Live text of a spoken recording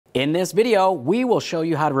In this video, we will show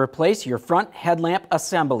you how to replace your front headlamp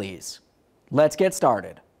assemblies. Let's get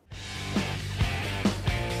started.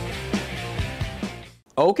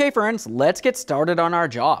 Okay friends, let's get started on our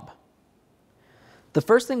job. The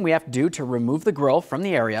first thing we have to do to remove the grille from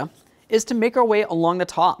the area is to make our way along the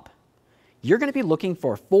top. You're going to be looking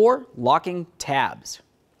for 4 locking tabs.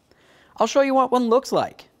 I'll show you what one looks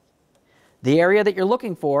like. The area that you're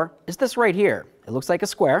looking for is this right here. It looks like a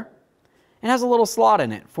square and has a little slot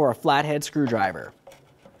in it for a flathead screwdriver.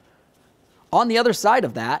 On the other side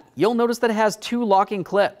of that, you'll notice that it has 2 locking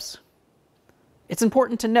clips. It's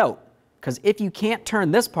important to note, because if you can't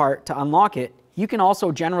turn this part to unlock it, you can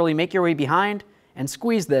also generally make your way behind and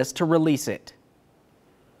squeeze this to release it.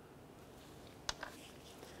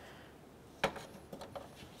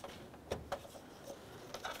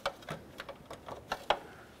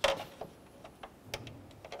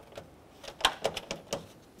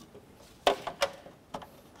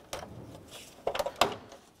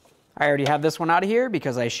 I already have this one out of here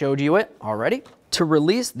because I showed you it already. To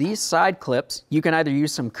release these side clips, you can either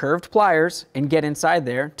use some curved pliers and get inside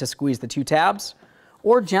there to squeeze the 2 tabs,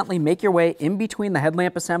 or gently make your way in between the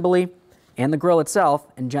headlamp assembly and the grille itself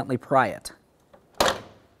and gently pry it.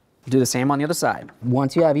 Do the same on the other side.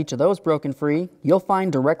 Once you have each of those broken free, you'll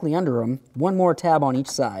find directly under them one more tab on each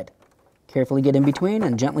side. Carefully get in between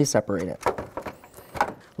and gently separate it.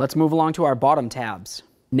 Let's move along to our bottom tabs.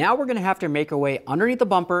 Now we're going to have to make our way underneath the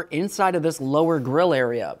bumper inside of this lower grille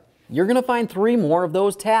area. You're going to find 3 more of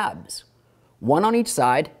those tabs. 1 on each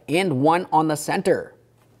side and 1 on the center.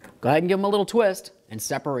 Go ahead and give them a little twist and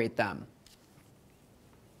separate them.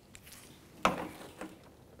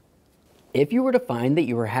 If you were to find that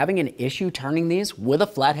you were having an issue turning these with a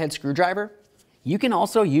flathead screwdriver, you can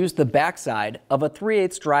also use the backside of a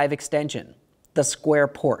 3/8 drive extension, the square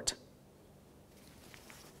port.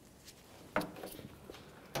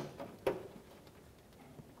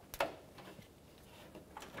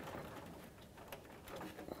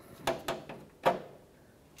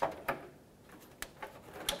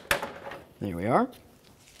 There we are.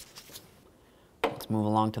 Let's move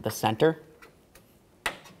along to the center.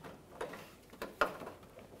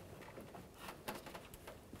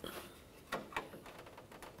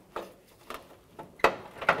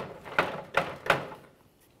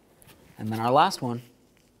 And then our last one.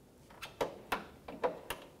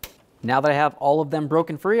 Now that I have all of them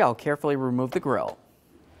broken free, I'll carefully remove the grille.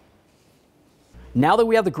 Now that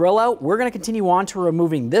we have the grille out, we're going to continue on to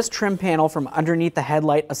removing this trim panel from underneath the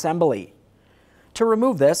headlight assembly. To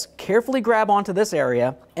remove this, carefully grab onto this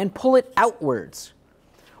area and pull it outwards.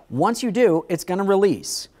 Once you do, it's going to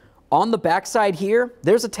release. On the back side here,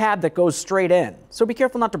 there's a tab that goes straight in, so be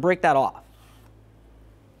careful not to break that off.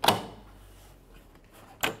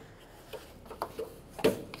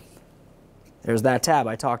 There's that tab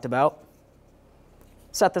I talked about.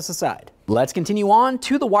 Set this aside. Let's continue on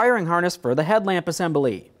to the wiring harness for the headlamp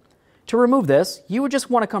assembly. To remove this, you would just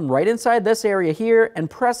want to come right inside this area here and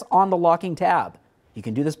press on the locking tab. You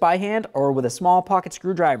can do this by hand or with a small pocket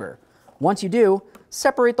screwdriver. Once you do,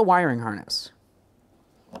 separate the wiring harness.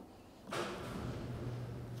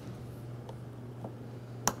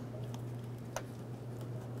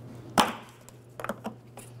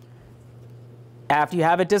 After you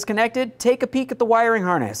have it disconnected, take a peek at the wiring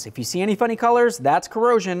harness. If you see any funny colors, that's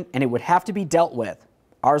corrosion and it would have to be dealt with.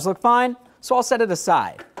 Ours look fine, so I'll set it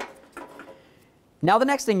aside. Now the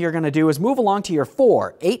next thing you're going to do is move along to your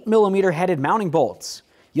 4 8mm headed mounting bolts.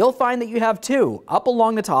 You'll find that you have 2 up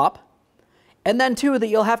along the top, and then 2 that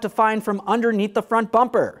you'll have to find from underneath the front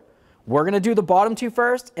bumper. We're going to do the bottom 2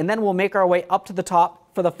 first, and then we'll make our way up to the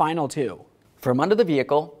top for the final 2. From under the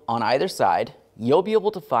vehicle, on either side, you'll be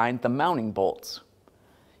able to find the mounting bolts.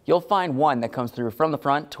 You'll find one that comes through from the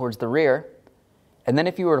front towards the rear, and then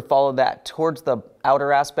if you were to follow that towards the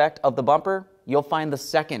outer aspect of the bumper, you'll find the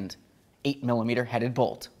second 8mm headed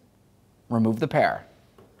bolt. Remove the pair.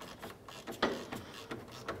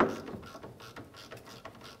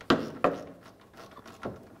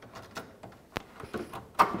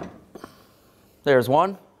 There's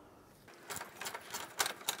one.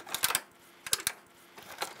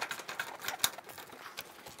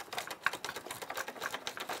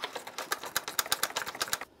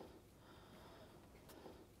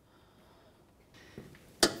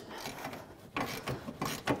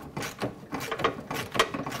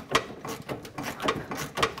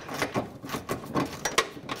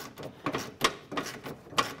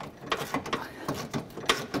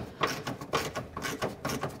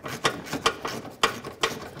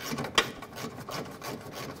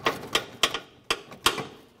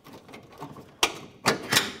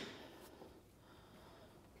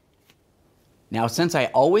 Now, since I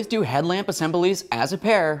always do headlamp assemblies as a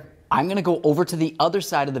pair, I'm going to go over to the other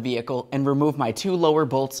side of the vehicle and remove my 2 lower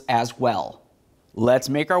bolts as well. Let's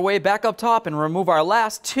make our way back up top and remove our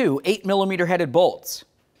last 2 8mm headed bolts.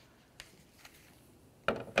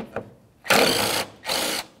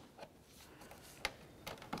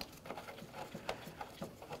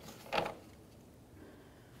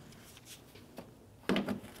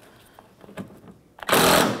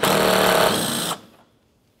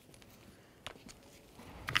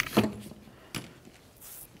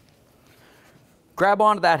 Grab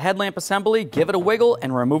onto that headlamp assembly, give it a wiggle,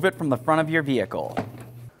 and remove it from the front of your vehicle.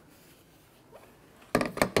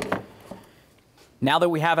 Now that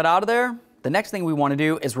we have it out of there, the next thing we want to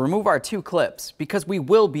do is remove our 2 clips, because we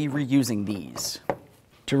will be reusing these.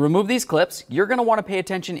 To remove these clips, you're going to want to pay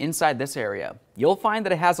attention inside this area. You'll find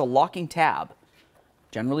that it has a locking tab.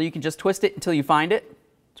 Generally, you can just twist it until you find it.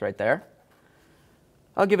 It's right there.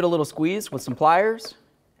 I'll give it a little squeeze with some pliers,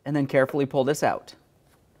 and then carefully pull this out.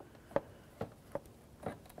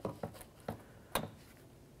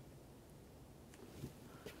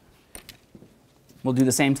 We'll do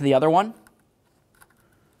the same to the other one.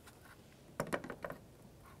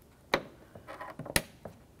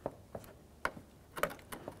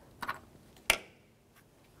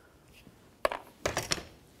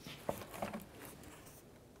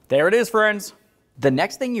 There it is, friends. The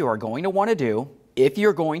next thing you are going to want to do, if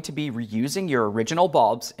you're going to be reusing your original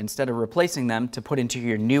bulbs instead of replacing them to put into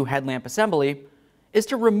your new headlamp assembly, is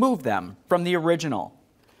to remove them from the original.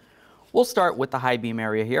 We'll start with the high beam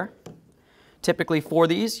area here. Typically for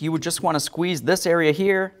these, you would just want to squeeze this area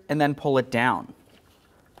here and then pull it down.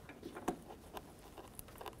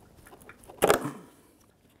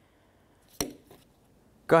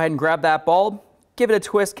 Go ahead and grab that bulb, give it a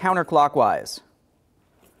twist counterclockwise.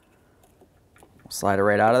 Slide it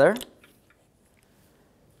right out of there.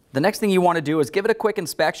 The next thing you want to do is give it a quick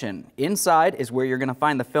inspection. Inside is where you're going to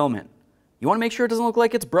find the filament. You want to make sure it doesn't look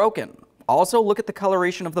like it's broken. Also, look at the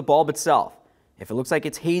coloration of the bulb itself. If it looks like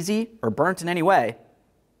it's hazy or burnt in any way,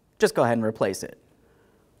 just go ahead and replace it.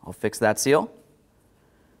 I'll fix that seal.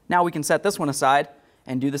 Now we can set this one aside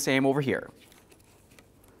and do the same over here.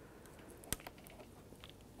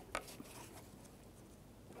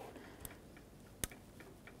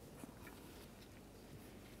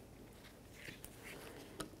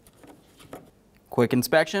 Quick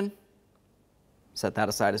inspection. Set that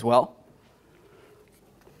aside as well.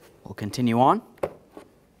 We'll continue on.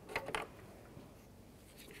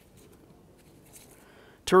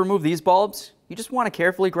 To remove these bulbs, you just want to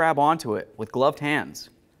carefully grab onto it with gloved hands.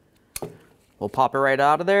 We'll pop it right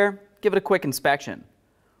out of there, give it a quick inspection.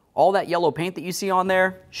 All that yellow paint that you see on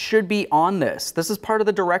there should be on this. This is part of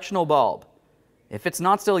the directional bulb. If it's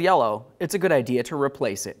not still yellow, it's a good idea to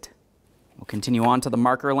replace it. We'll continue on to the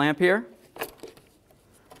marker lamp here.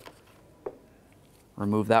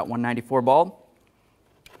 Remove that 194 bulb.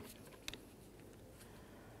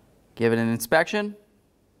 Give it an inspection,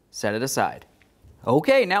 set it aside.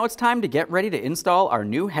 Okay, now it's time to get ready to install our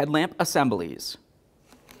new headlamp assemblies.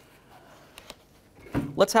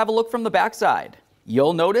 Let's have a look from the back side.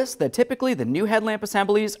 You'll notice that typically the new headlamp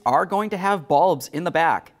assemblies are going to have bulbs in the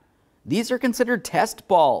back. These are considered test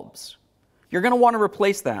bulbs. You're going to want to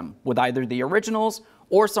replace them with either the originals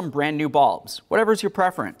or some brand new bulbs, whatever's your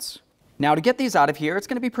preference. Now to get these out of here, it's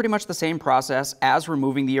going to be pretty much the same process as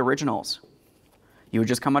removing the originals. You would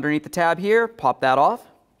just come underneath the tab here, pop that off.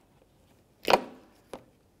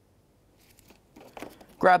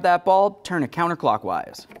 Grab that bulb, turn it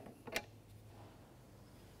counterclockwise.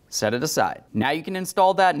 Set it aside. Now you can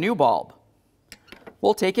install that new bulb.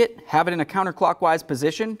 We'll take it, have it in a counterclockwise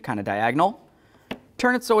position, kind of diagonal.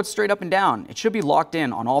 Turn it so it's straight up and down. It should be locked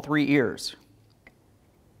in on all 3 ears.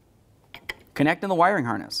 Connect in the wiring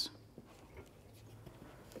harness.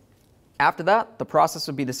 After that, the process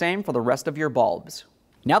would be the same for the rest of your bulbs.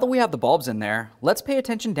 Now that we have the bulbs in there, let's pay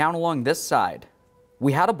attention down along this side.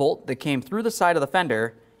 We had a bolt that came through the side of the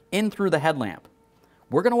fender, in through the headlamp.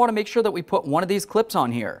 We're going to want to make sure that we put one of these clips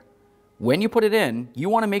on here. When you put it in, you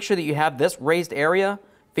want to make sure that you have this raised area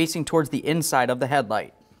facing towards the inside of the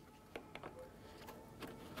headlight.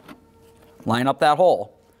 Line up that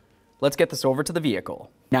hole. Let's get this over to the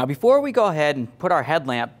vehicle. Now before we go ahead and put our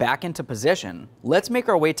headlamp back into position, let's make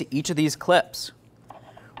our way to each of these clips.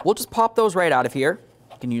 We'll just pop those right out of here.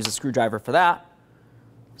 You can use a screwdriver for that.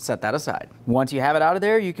 Set that aside. Once you have it out of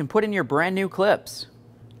there, you can put in your brand new clips.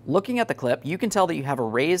 Looking at the clip, you can tell that you have a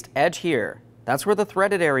raised edge here. That's where the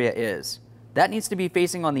threaded area is. That needs to be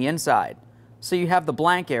facing on the inside. So you have the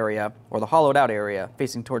blank area, or the hollowed out area,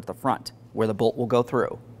 facing towards the front, where the bolt will go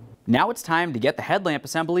through. Now it's time to get the headlamp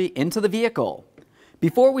assembly into the vehicle.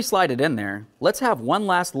 Before we slide it in there, let's have one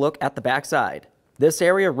last look at the back side. This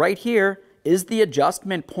area right here is the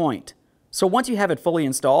adjustment point. So once you have it fully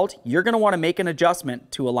installed, you're going to want to make an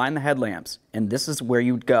adjustment to align the headlamps, and this is where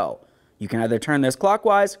you'd go. You can either turn this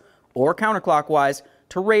clockwise or counterclockwise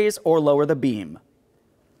to raise or lower the beam.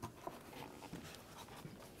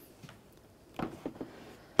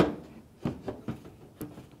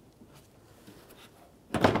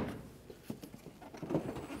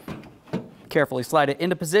 Carefully slide it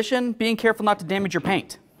into position, being careful not to damage your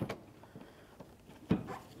paint.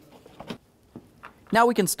 Now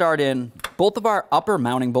we can start in both of our upper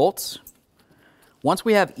mounting bolts. Once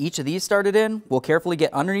we have each of these started in, we'll carefully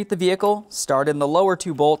get underneath the vehicle, start in the lower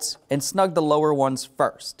 2 bolts, and snug the lower ones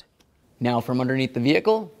first. Now from underneath the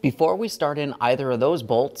vehicle, before we start in either of those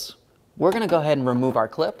bolts, we're going to go ahead and remove our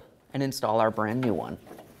clip and install our brand new one.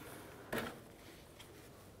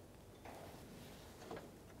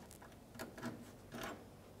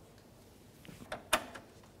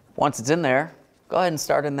 Once it's in there, go ahead and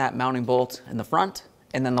start in that mounting bolt in the front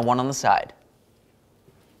and then the one on the side.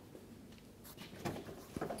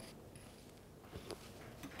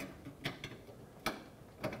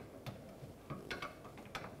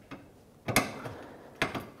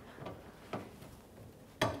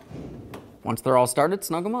 Once they're all started,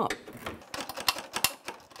 snug them up.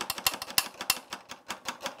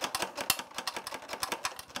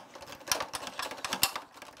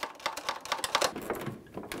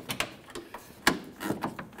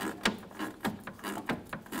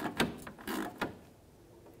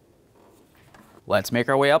 Let's make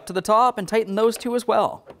our way up to the top and tighten those 2 as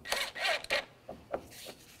well.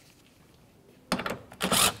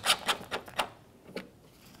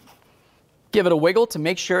 Give it a wiggle to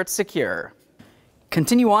make sure it's secure.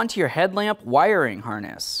 Continue on to your headlamp wiring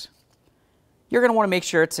harness. You're going to want to make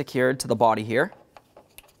sure it's secured to the body here,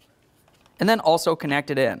 and then also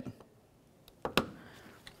connect it in.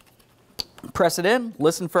 Press it in,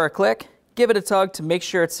 listen for a click, give it a tug to make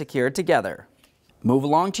sure it's secured together. Move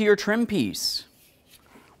along to your trim piece.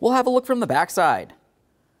 We'll have a look from the back side.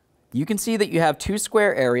 You can see that you have 2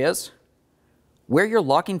 square areas where your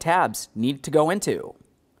locking tabs need to go into.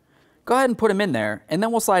 Go ahead and put them in there, and then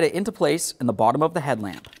we'll slide it into place in the bottom of the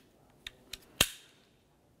headlamp.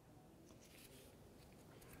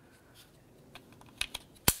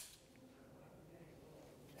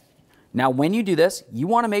 Now when you do this, you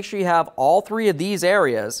want to make sure you have all 3 of these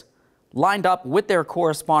areas lined up with their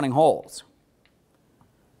corresponding holes.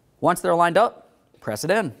 Once they're lined up, press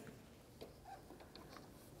it in.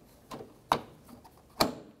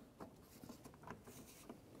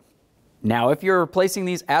 Now, if you're replacing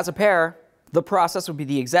these as a pair, the process would be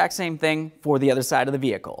the exact same thing for the other side of the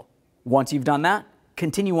vehicle. Once you've done that,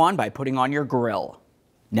 continue on by putting on your grille.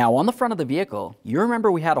 Now, on the front of the vehicle, you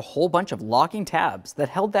remember we had a whole bunch of locking tabs that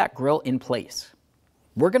held that grille in place.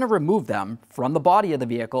 We're going to remove them from the body of the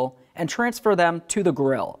vehicle and transfer them to the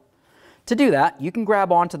grille. To do that, you can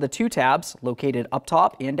grab onto the 2 tabs located up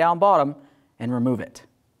top and down bottom and remove it.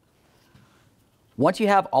 Once you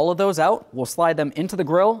have all of those out, we'll slide them into the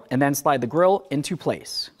grille and then slide the grille into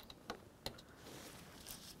place.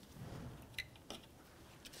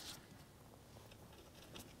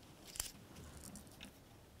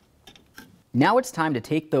 Now it's time to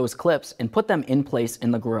take those clips and put them in place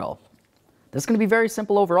in the grille. This is going to be very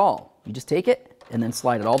simple overall. You just take it and then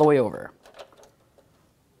slide it all the way over.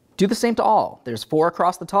 Do the same to all. There's 4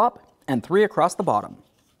 across the top and 3 across the bottom.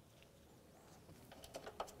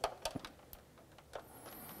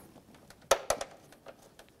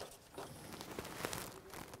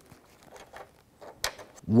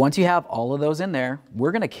 Once you have all of those in there,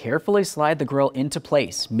 we're going to carefully slide the grille into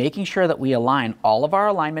place, making sure that we align all of our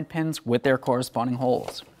alignment pins with their corresponding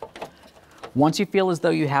holes. Once you feel as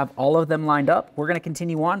though you have all of them lined up, we're going to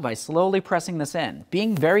continue on by slowly pressing this in,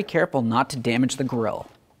 being very careful not to damage the grille.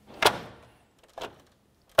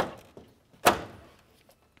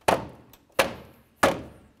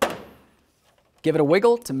 Give it a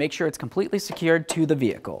wiggle to make sure it's completely secured to the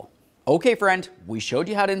vehicle. Okay friend, we showed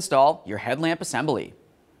you how to install your headlamp assembly.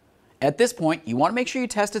 At this point, you want to make sure you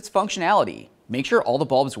test its functionality. Make sure all the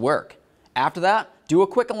bulbs work. After that, do a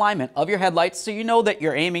quick alignment of your headlights so you know that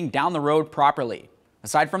you're aiming down the road properly.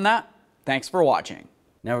 Aside from that, thanks for watching.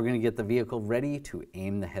 Now we're going to get the vehicle ready to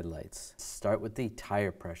aim the headlights. Start with the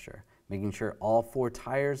tire pressure, making sure all 4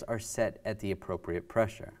 tires are set at the appropriate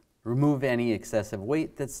pressure. Remove any excessive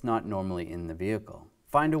weight that's not normally in the vehicle.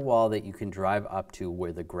 Find a wall that you can drive up to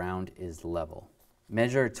where the ground is level.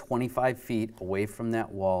 Measure 25 feet away from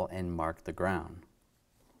that wall and mark the ground.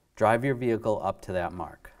 Drive your vehicle up to that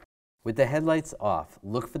mark. With the headlights off,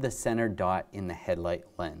 look for the center dot in the headlight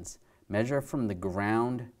lens. Measure from the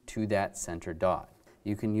ground to that center dot.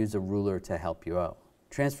 You can use a ruler to help you out.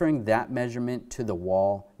 Transferring that measurement to the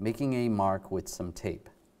wall, making a mark with some tape.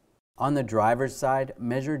 On the driver's side,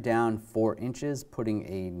 measure down 4 inches, putting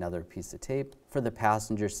another piece of tape. For the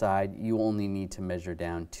passenger side, you only need to measure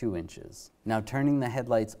down 2 inches. Now turning the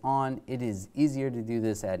headlights on, it is easier to do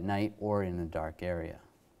this at night or in a dark area.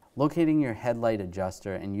 Locating your headlight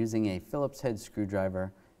adjuster and using a Phillips head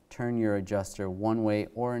screwdriver, turn your adjuster one way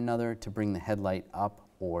or another to bring the headlight up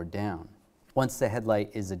or down. Once the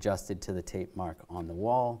headlight is adjusted to the tape mark on the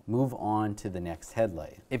wall, move on to the next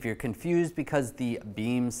headlight. If you're confused because the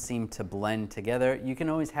beams seem to blend together, you can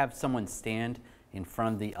always have someone stand in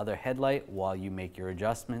front of the other headlight while you make your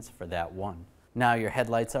adjustments for that one. Now your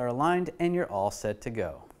headlights are aligned and you're all set to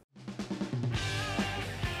go.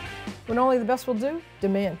 When only the best will do,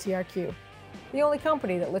 demand TRQ. The only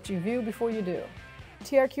company that lets you view before you do.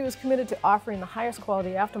 TRQ is committed to offering the highest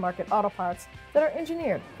quality aftermarket auto parts that are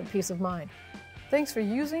engineered for peace of mind. Thanks for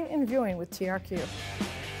using and viewing with TRQ.